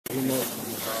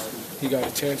he got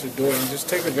a chance to do it and just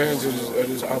take advantage of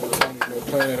this opportunity.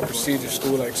 Playing at a prestigious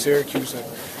school like Syracuse and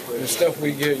the stuff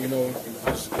we get,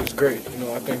 is great.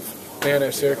 I think playing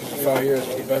at Syracuse for 5 years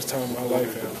was the best time of my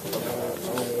life, and I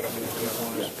don't know what I'm going to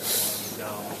do.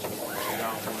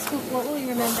 Scoop, what will you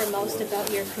remember most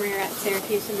about your career at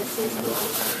Syracuse in this season?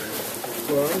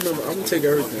 Well, I'm going to take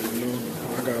everything,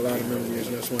 I got a lot of memories,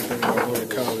 and that's one thing about going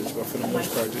to college, but for the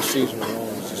most part, this season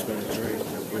alone has just been a dream,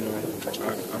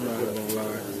 I'm not even going to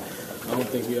lie. I don't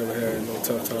think we ever had no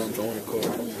tough times on the court.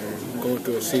 And going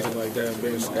through a season like that and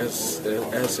being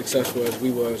as successful as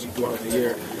we was throughout the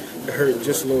year, it hurt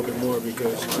just a little bit more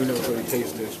because we never really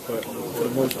tasted this. But for the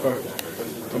most part,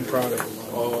 I'm proud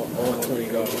of all 20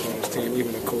 guys on this team,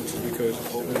 even the coaches, because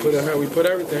we put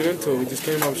everything into it. We just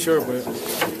came up short, but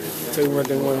I'll tell you what,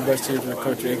 they're one of the best teams in the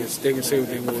country. They can say what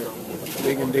they want.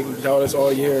 They can doubt us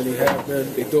all year, and they have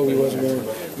been. They thought we wasn't going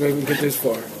to maybe get this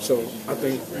far. So I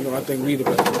think we the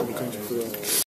best team in the country for real.